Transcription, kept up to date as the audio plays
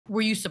Were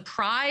you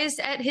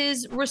surprised at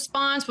his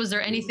response? Was there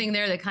anything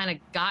there that kind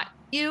of got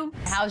you?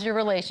 How's your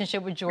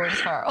relationship with George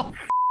Karl?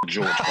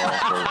 George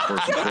Karl,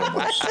 first and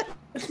foremost.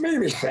 It's made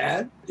me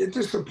sad. It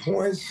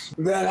disappoints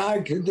that I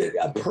could get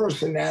a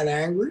person that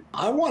angry.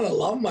 I want to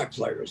love my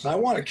players. I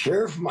want to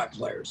care for my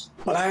players.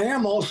 But I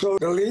am also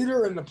the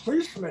leader and the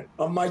policeman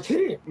of my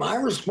team. My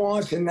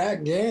response in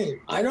that game,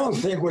 I don't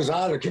think was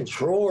out of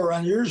control or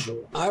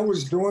unusual. I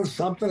was doing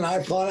something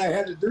I thought I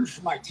had to do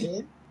for my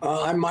team.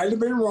 I might have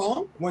been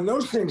wrong. When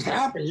those things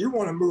happen, you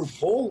want to move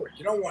forward.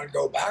 You don't want to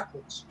go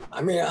backwards.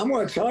 I mean, I'm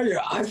going to tell you,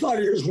 I thought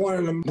he was one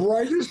of the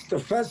brightest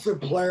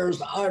defensive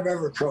players I've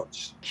ever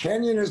coached.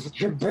 Kenyon is a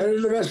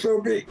competitive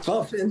SOB,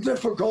 tough and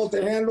difficult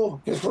to handle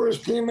for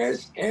his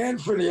teammates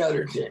and for the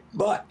other team.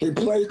 But he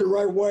played the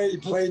right way. He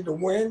played to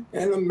win.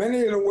 And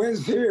many of the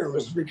wins here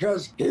was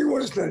because he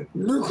was the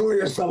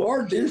nucleus of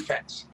our defense.